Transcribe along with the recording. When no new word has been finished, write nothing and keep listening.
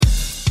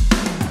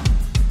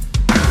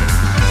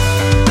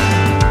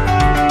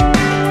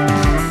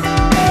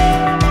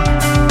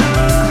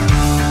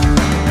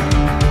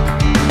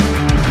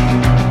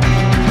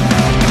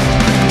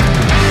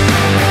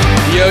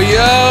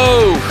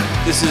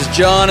This is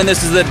John, and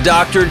this is the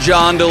Dr.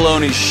 John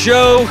Deloney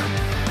Show,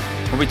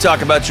 where we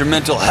talk about your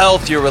mental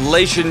health, your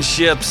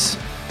relationships,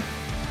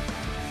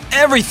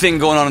 everything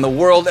going on in the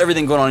world,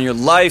 everything going on in your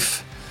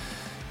life.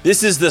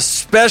 This is the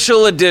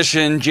special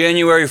edition,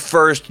 January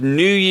 1st,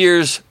 New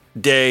Year's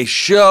Day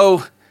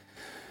show,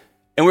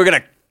 and we're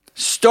going to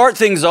start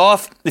things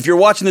off. If you're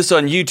watching this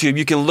on YouTube,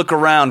 you can look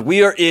around.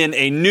 We are in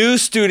a new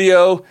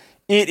studio.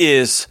 It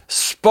is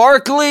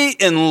sparkly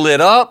and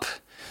lit up.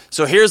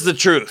 So here's the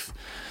truth.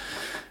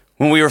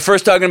 When we were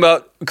first talking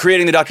about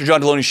creating the Dr.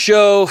 John Deloney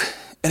Show,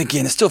 and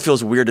again, it still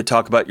feels weird to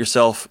talk about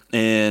yourself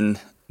in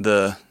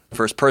the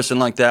first person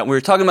like that. We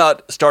were talking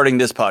about starting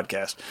this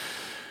podcast.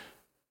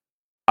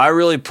 I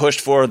really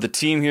pushed for the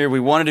team here. We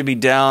wanted to be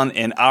down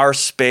in our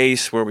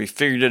space where we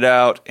figured it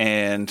out,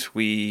 and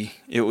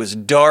it was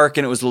dark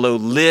and it was low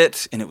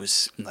lit and it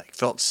was like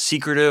felt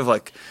secretive,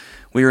 like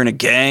we were in a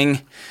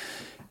gang.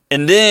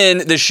 And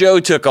then the show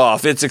took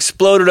off. It's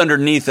exploded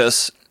underneath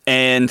us,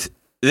 and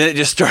then it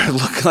just started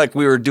looking like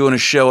we were doing a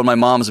show in my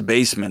mom's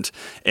basement.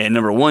 And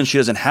number one, she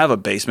doesn't have a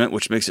basement,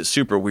 which makes it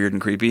super weird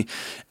and creepy.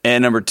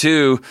 And number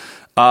two,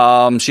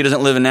 she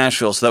doesn't live in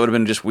Nashville, so that would have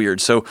been just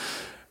weird. So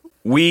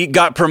we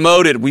got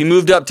promoted. We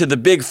moved up to the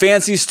big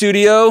fancy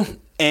studio,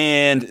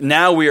 and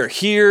now we are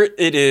here.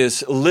 It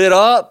is lit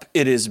up.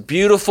 It is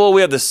beautiful.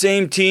 We have the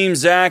same team,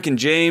 Zach and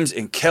James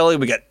and Kelly.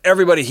 We got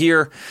everybody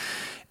here.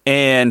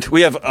 And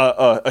we have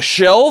a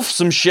shelf,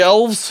 some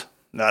shelves.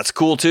 That's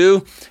cool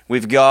too.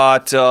 We've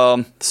got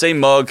the same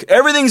mug.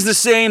 Everything's the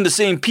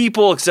same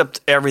people,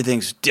 except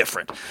everything's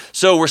different.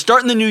 So we're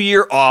starting the new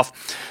year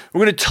off.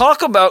 We're going to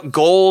talk about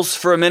goals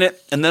for a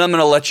minute, and then I'm going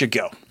to let you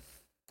go.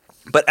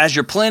 But as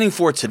you're planning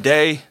for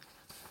today,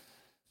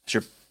 as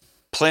you're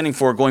planning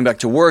for going back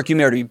to work, you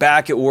may already be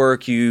back at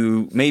work,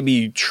 you may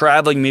be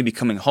traveling, maybe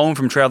coming home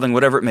from traveling,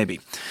 whatever it may be.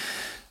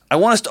 I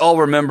want us to all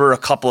remember a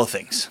couple of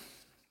things.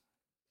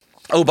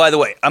 Oh, by the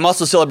way, I'm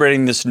also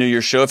celebrating this New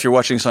Year's show, if you're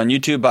watching this on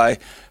YouTube, by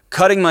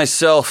cutting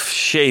myself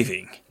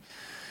shaving.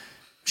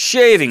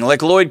 Shaving,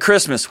 like Lloyd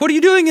Christmas. What are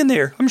you doing in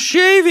there? I'm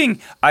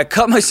shaving. I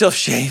cut myself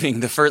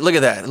shaving the first. Look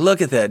at that.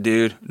 Look at that,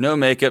 dude. No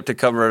makeup to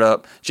cover it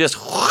up. Just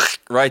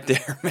right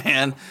there,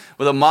 man.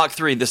 With a Mach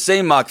 3. The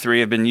same Mach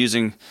 3 I've been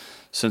using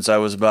since I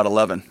was about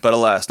 11. But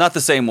alas, not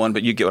the same one,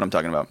 but you get what I'm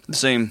talking about. The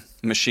same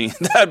machine.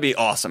 That'd be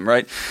awesome,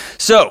 right?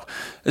 So,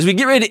 as we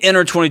get ready to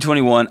enter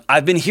 2021,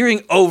 I've been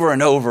hearing over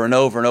and over and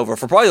over and over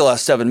for probably the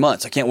last 7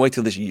 months. I can't wait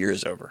till this year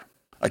is over.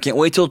 I can't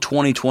wait till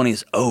 2020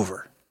 is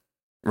over,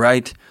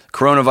 right?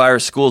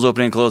 Coronavirus, schools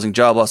opening and closing,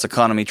 job loss,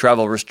 economy,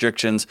 travel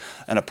restrictions,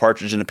 and a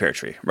partridge in a pear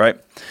tree, right?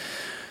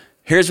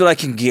 Here's what I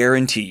can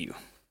guarantee you.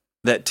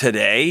 That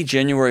today,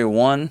 January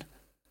 1,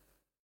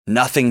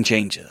 nothing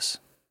changes.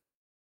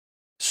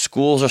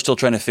 Schools are still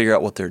trying to figure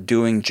out what they're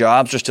doing.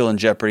 Jobs are still in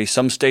jeopardy.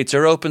 Some states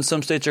are open,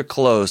 some states are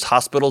closed.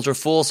 Hospitals are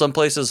full. Some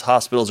places,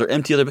 hospitals are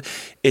empty.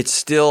 It's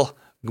still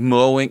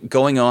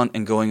going on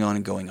and going on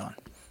and going on,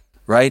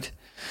 right?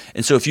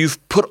 And so if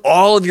you've put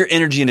all of your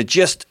energy into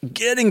just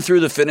getting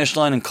through the finish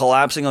line and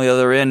collapsing on the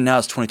other end, now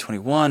it's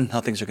 2021,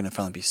 now things are going to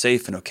finally be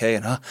safe and okay,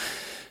 and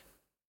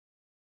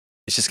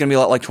it's just going to be a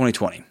lot like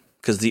 2020.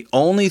 Because the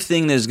only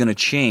thing that is going to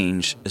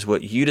change is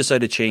what you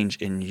decide to change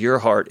in your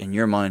heart, in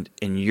your mind,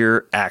 in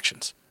your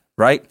actions,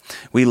 right?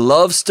 We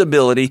love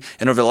stability,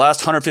 and over the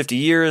last 150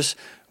 years,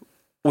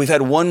 we've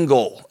had one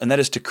goal, and that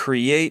is to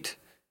create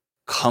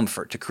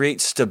comfort, to create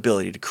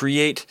stability, to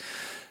create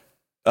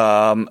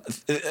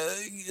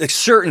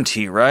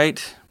certainty,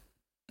 right?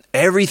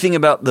 Everything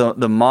about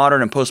the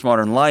modern and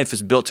postmodern life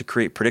is built to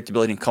create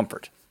predictability and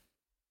comfort.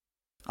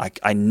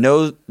 I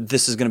know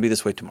this is going to be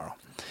this way tomorrow.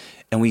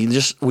 And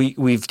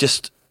we've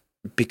just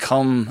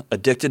become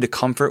addicted to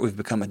comfort. We've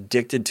become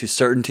addicted to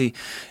certainty.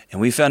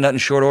 And we found out in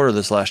short order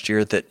this last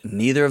year that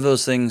neither of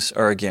those things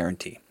are a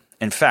guarantee.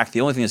 In fact,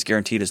 the only thing that's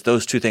guaranteed is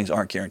those two things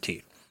aren't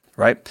guaranteed,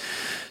 right?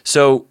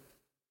 So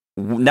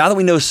now that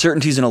we know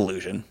certainty is an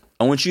illusion,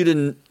 I want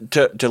you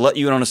to let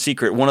you in on a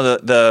secret. One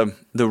of the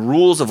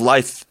rules of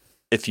life,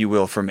 if you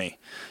will, for me,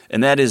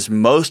 and that is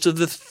most of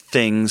the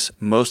things,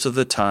 most of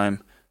the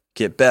time,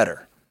 get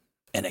better.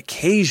 And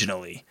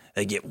occasionally,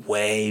 they get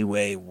way,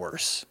 way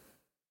worse.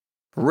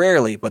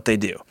 Rarely, but they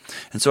do.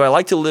 And so I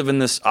like to live in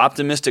this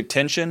optimistic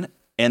tension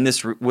and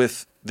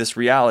with this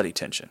reality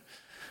tension.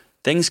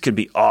 Things could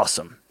be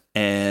awesome,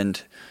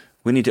 and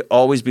we need to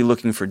always be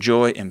looking for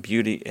joy and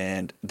beauty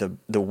and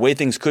the way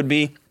things could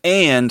be.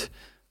 And,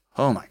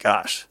 oh my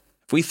gosh,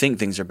 if we think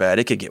things are bad,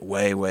 it could get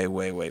way, way,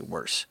 way, way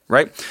worse,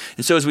 right?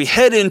 And so as we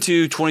head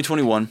into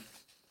 2021,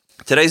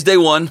 today's day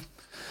one.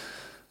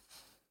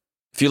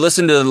 If you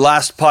listen to the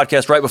last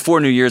podcast right before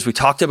New Year's, we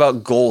talked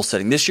about goal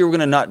setting. This year, we're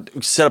going to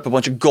not set up a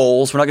bunch of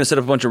goals. We're not going to set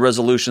up a bunch of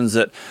resolutions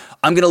that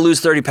I'm going to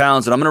lose 30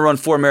 pounds and I'm going to run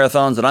 4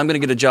 marathons and I'm going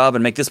to get a job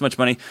and make this much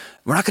money.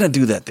 We're not going to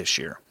do that this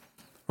year.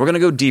 We're going to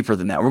go deeper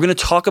than that. We're going to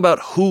talk about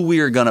who we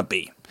are going to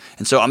be.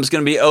 And so I'm just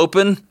going to be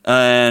open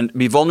and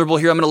be vulnerable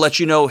here. I'm going to let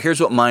you know, here's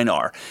what mine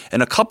are.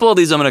 And a couple of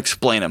these, I'm going to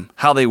explain them,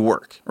 how they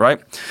work, right?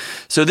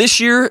 So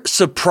this year,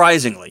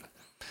 surprisingly,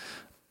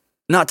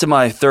 not to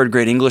my third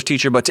grade English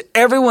teacher, but to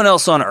everyone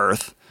else on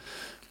earth,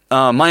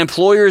 My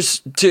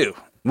employers too.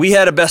 We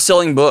had a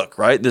best-selling book,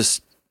 right?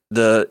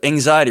 The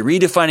anxiety,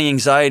 redefining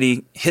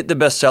anxiety, hit the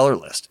bestseller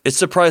list. It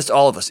surprised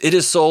all of us. It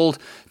has sold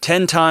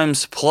 10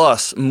 times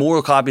plus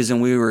more copies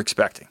than we were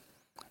expecting,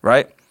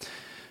 right?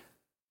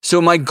 So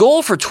my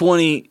goal for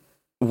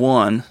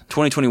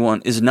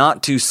 2021 is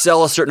not to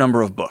sell a certain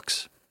number of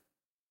books.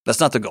 That's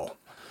not the goal.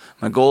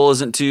 My goal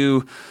isn't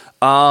to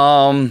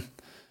make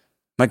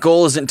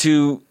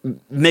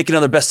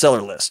another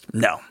bestseller list.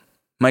 No.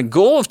 My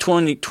goal of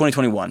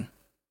 2021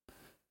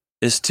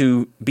 is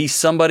to be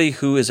somebody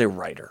who is a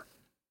writer.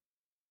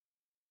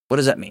 What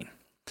does that mean?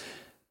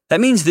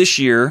 That means this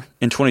year,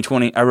 in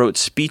 2020, I wrote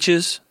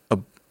speeches,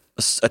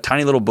 a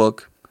tiny little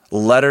book,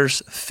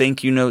 letters,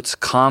 thank you notes,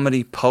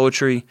 comedy,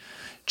 poetry,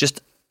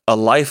 just a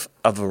life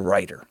of a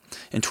writer.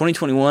 In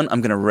 2021,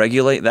 I'm going to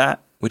regulate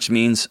that, which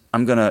means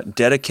I'm going to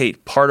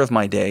dedicate part of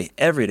my day,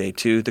 every day,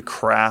 to the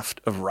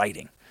craft of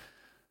writing.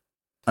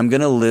 I'm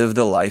going to live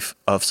the life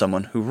of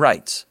someone who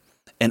writes.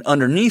 And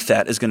underneath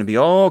that is going to be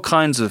all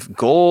kinds of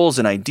goals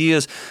and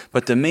ideas.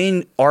 But the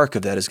main arc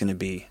of that is going to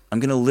be, I'm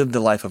going to live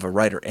the life of a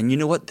writer. And you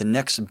know what? The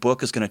next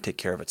book is going to take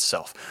care of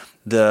itself.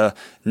 The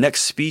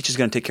next speech is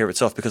going to take care of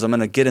itself because I'm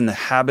going to get in the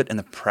habit and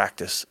the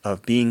practice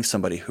of being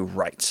somebody who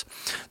writes.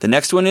 The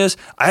next one is,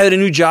 I had a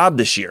new job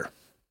this year.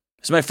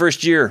 It's my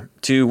first year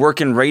to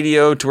work in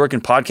radio, to work in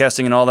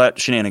podcasting and all that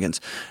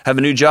shenanigans. I have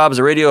a new job as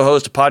a radio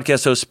host, a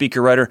podcast host,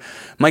 speaker, writer.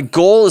 My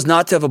goal is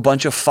not to have a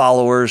bunch of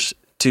followers,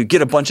 to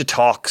get a bunch of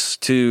talks,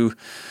 to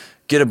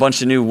get a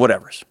bunch of new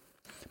whatevers.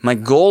 My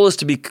goal is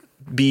to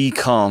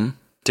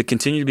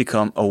continue to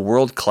become a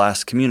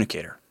world-class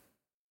communicator.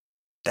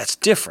 That's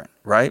different,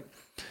 right?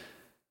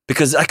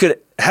 Because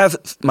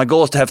my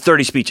goal is to have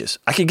 30 speeches.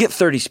 I could get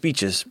 30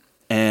 speeches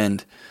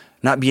and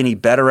not be any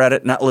better at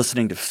it, not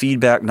listening to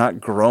feedback, not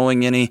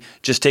growing any,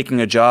 just taking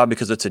a job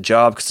because it's a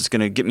job, because it's going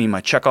to get me my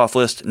checkoff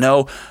list.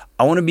 No,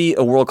 I want to be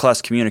a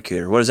world-class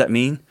communicator. What does that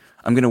mean?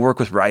 I'm going to work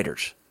with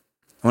writers.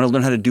 I want to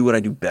learn how to do what I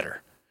do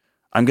better.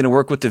 I'm going to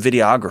work with the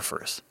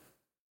videographers.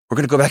 We're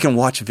going to go back and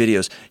watch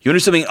videos. You want to do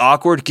something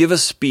awkward? Give a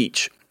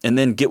speech and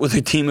then get with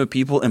a team of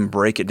people and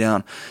break it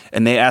down.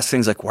 And they ask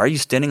things like, why are you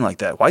standing like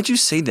that? Why'd you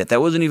say that?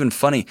 That wasn't even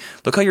funny.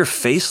 Look how your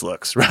face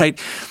looks, right?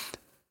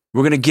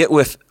 We're going to get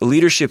with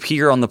leadership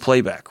here on the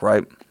playback,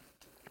 right?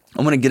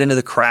 I'm going to get into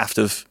the craft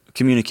of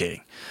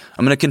communicating.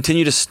 I'm going to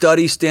continue to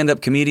study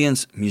stand-up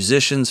comedians,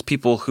 musicians,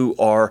 people who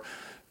are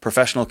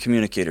professional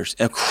communicators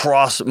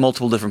across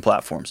multiple different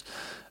platforms.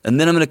 And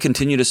then I'm going to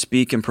continue to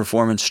speak and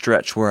perform and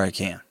stretch where I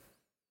can.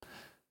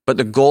 But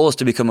the goal is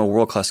to become a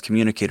world-class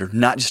communicator,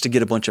 not just to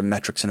get a bunch of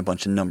metrics and a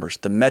bunch of numbers.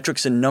 The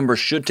metrics and numbers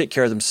should take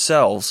care of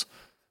themselves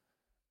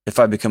if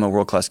I become a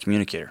world-class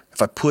communicator.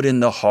 If I put in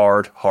the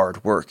hard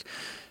work,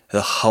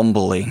 the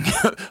humbling,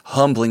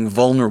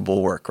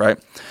 vulnerable work, right?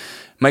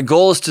 My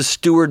goal is to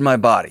steward my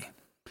body.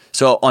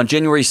 So on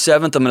January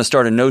 7th, I'm going to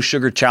start a no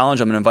sugar challenge.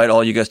 I'm going to invite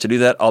all you guys to do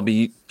that. I'll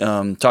be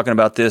talking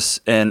about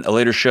this in a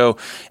later show,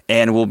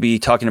 and we'll be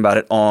talking about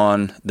it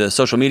on the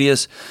social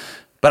medias.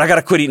 But I got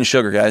to quit eating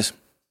sugar, guys.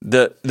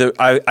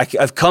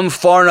 I've come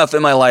far enough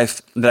in my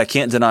life that I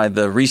can't deny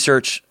the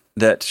research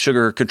that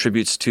sugar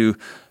contributes to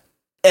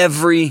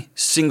every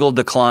single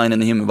decline in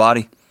the human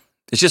body.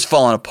 It's just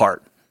falling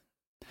apart.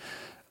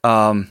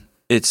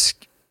 It's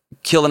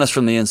killing us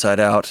from the inside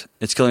out.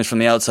 It's killing us from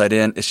the outside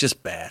in. It's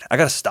just bad. I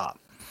got to stop.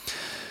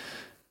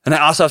 And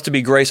I also have to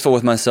be graceful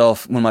with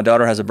myself when my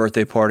daughter has a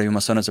birthday party, when my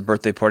son has a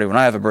birthday party, when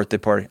I have a birthday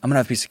party. I'm going to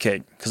have a piece of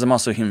cake because I'm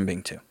also a human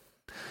being too.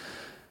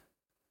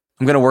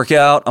 I'm going to work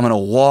out. I'm going to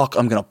walk.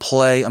 I'm going to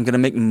play. I'm going to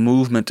make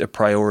movement a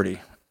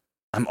priority.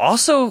 I'm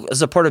also,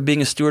 as a part of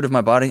being a steward of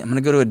my body, I'm going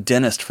to go to a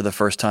dentist for the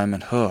first time.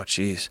 And I'm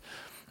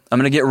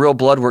going to get real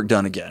blood work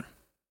done again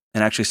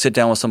and actually sit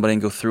down with somebody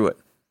and go through it.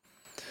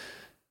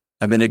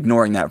 I've been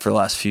ignoring that for the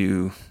last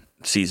few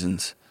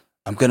seasons.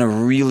 I'm going to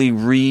really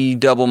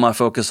redouble my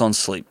focus on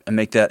sleep and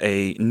make that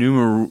a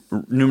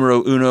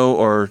numero uno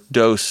or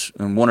dos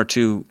and one or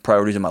two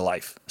priorities in my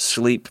life.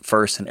 Sleep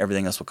first and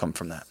everything else will come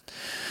from that.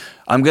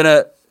 I'm going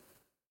to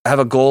have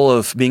a goal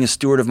of being a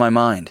steward of my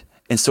mind.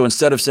 And so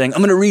instead of saying,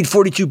 I'm going to read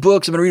 42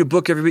 books, I'm going to read a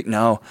book every week.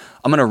 No,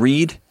 I'm going to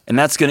read, and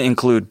that's going to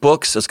include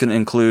books. That's going to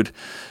include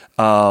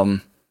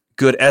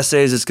good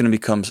essays. It's going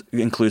to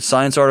include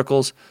science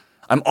articles.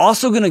 I'm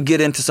also going to get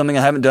into something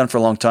I haven't done for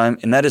a long time,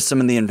 and that is some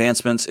of the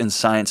advancements in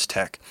science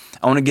tech.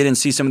 I want to get in and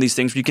see some of these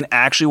things where you can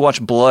actually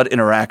watch blood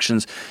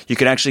interactions. You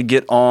can actually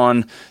get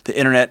on the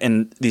internet,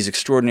 and these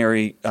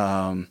extraordinary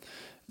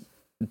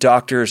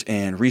doctors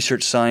and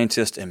research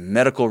scientists and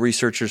medical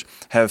researchers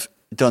have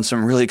done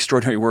some really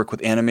extraordinary work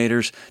with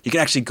animators. You can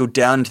actually go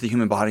down into the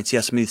human body and see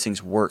how some of these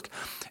things work.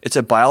 It's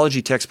a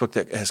biology textbook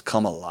that has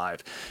come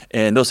alive,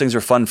 and those things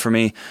are fun for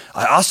me.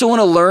 I also want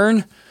to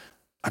learn.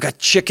 I got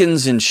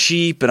chickens and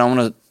sheep, and I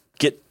want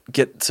to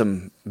get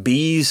some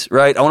bees,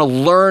 right? I want to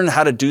learn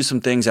how to do some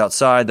things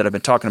outside that I've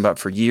been talking about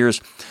for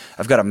years.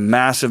 I've got a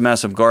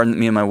massive garden that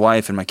me and my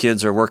wife and my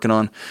kids are working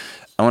on.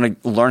 I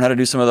want to learn how to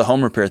do some of the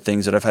home repair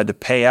things that I've had to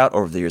pay out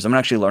over the years. I'm going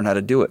to actually learn how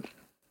to do it.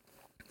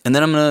 And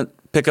then I'm going to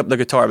pick up the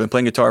guitar. I've been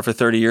playing guitar for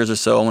 30 years or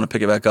so. I want to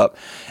pick it back up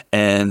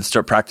and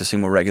start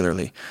practicing more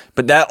regularly.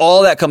 But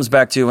all that comes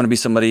back to I want to be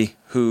somebody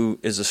who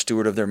is a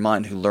steward of their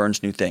mind, who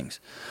learns new things.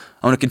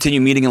 I want to continue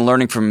meeting and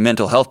learning from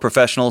mental health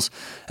professionals,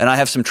 and I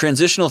have some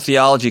transitional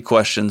theology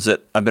questions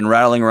that I've been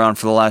rattling around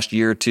for the last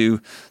year or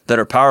two that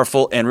are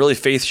powerful and really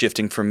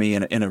faith-shifting for me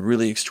in a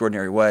really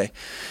extraordinary way.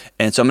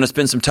 And so I'm going to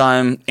spend some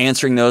time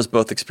answering those,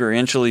 both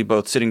experientially,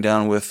 both sitting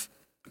down with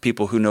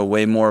people who know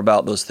way more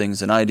about those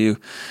things than I do,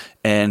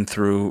 and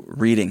through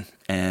reading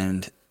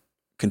and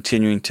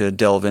continuing to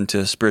delve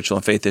into spiritual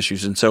and faith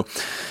issues. And so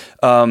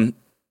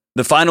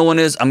the final one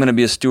is I'm going to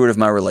be a steward of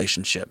my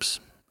relationships.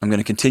 I'm going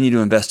to continue to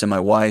invest in my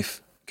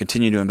wife,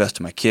 continue to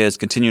invest in my kids,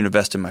 continue to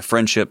invest in my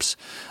friendships.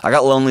 I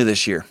got lonely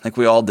this year, like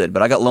we all did,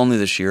 but I got lonely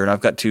this year, and I've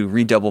got to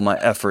redouble my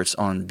efforts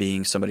on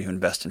being somebody who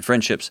invests in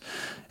friendships,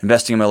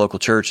 investing in my local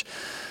church.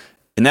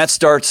 And that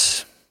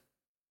starts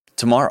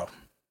tomorrow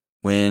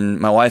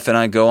when my wife and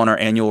I go on our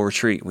annual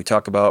retreat. We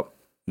talk about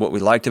what we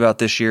liked about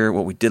this year,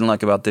 what we didn't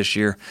like about this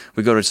year.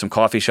 We go to some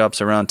coffee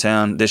shops around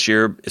town. This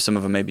year, some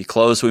of them may be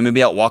closed, so we may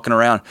be out walking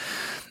around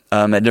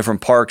at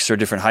different parks or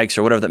different hikes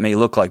or whatever that may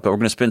look like. But we're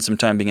going to spend some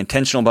time being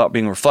intentional about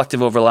being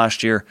reflective over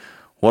last year.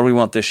 What do we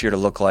want this year to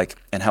look like?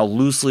 And how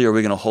loosely are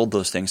we going to hold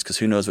those things? Because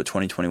who knows what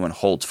 2021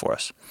 holds for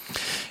us.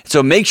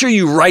 So make sure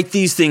you write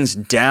these things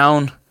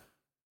down.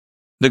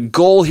 The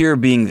goal here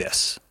being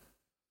this.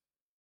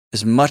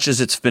 As much as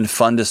it's been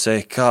fun to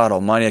say, God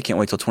almighty, I can't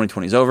wait till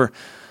 2020 is over,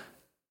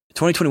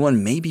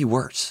 2021 may be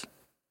worse.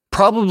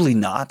 Probably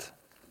not,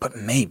 but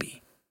maybe.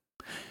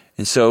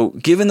 And so,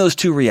 given those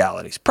two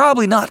realities,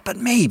 probably not, but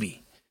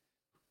maybe,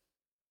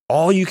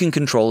 all you can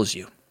control is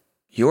you.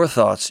 Your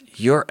thoughts,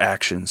 your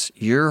actions,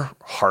 your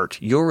heart,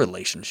 your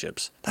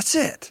relationships. That's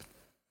it.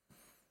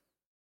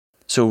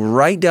 So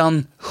write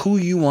down who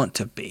you want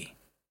to be.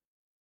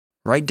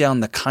 Write down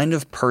the kind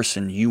of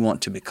person you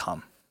want to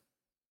become.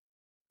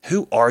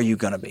 Who are you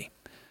going to be?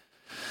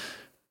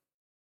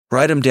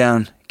 Write them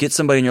down. Get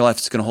somebody in your life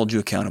that's going to hold you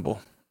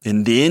accountable.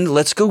 And then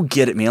let's go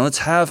get it, man. Let's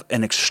have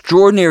an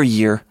extraordinary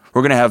year.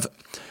 We're going to have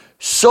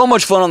so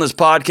much fun on this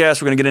podcast.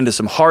 We're going to get into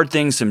some hard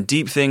things, some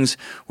deep things.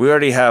 We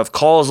already have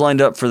calls lined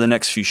up for the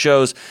next few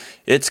shows.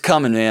 It's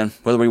coming, man,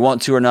 whether we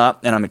want to or not.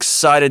 And I'm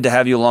excited to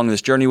have you along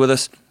this journey with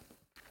us.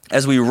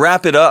 As we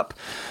wrap it up,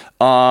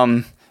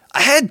 I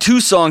had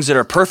two songs that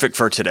are perfect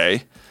for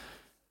today.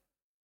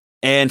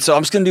 And so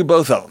I'm just going to do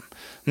both of them.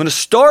 I'm going to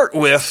start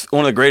with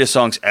one of the greatest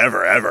songs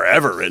ever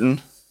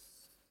written.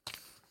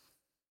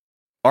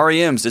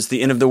 REM's It's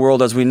the End of the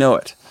World as We Know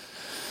It.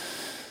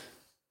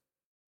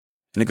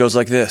 And it goes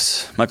like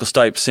this. Michael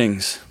Stipe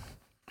sings.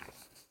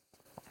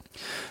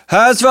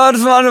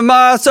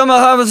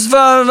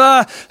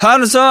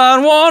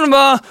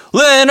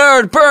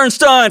 Leonard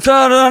Bernstein.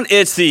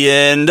 It's the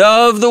end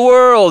of the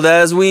world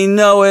as we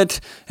know it,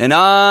 and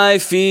I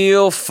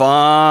feel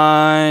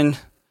fine.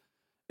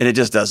 And it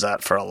just does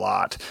that for a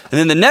lot. And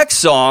then the next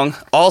song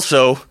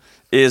also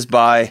is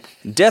by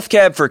Death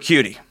Cab for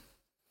Cutie.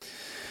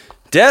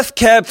 Death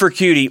Cab for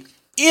Cutie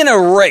in a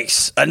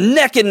race, a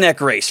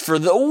neck-and-neck race for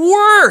the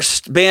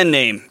worst band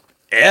name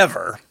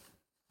ever.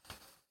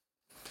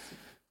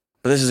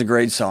 But this is a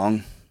great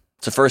song.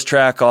 It's the first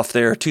track off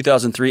their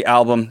 2003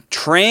 album,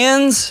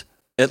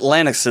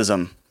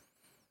 Transatlanticism.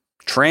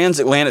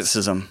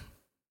 Transatlanticism.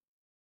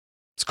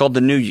 It's called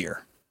The New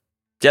Year.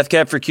 Death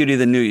Cab for Cutie,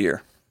 The New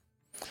Year.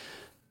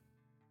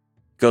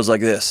 Goes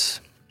like this.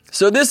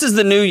 So this is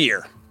the new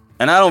year,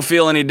 and I don't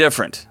feel any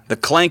different. The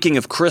clanking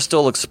of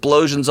crystal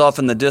explosions off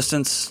in the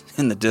distance.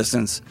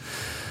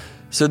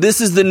 So this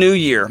is the new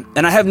year,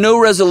 and I have no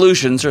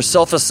resolutions or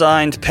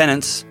self-assigned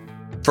penance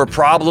for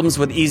problems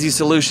with easy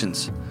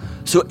solutions.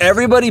 So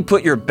everybody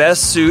put your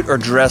best suit or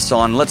dress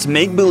on. Let's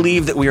make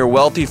believe that we are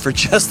wealthy for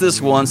just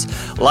this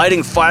once,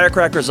 lighting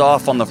firecrackers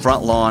off on the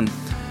front lawn.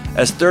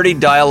 As 30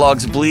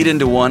 dialogues bleed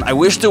into one, I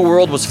wish the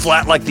world was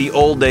flat like the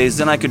old days.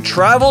 Then I could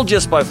travel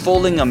just by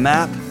folding a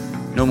map.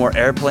 No more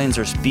airplanes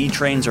or speed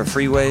trains or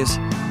freeways.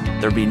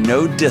 There'd be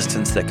no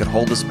distance that could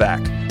hold us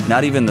back.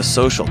 Not even the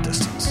social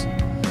distance.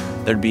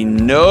 There'd be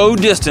no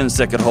distance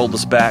that could hold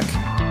us back.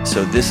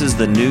 So this is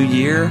the new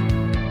year.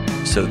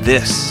 So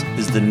this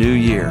is the new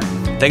year.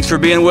 Thanks for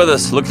being with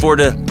us. Look forward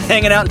to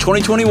hanging out in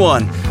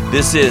 2021.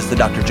 This is the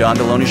Dr. John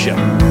Delony Show.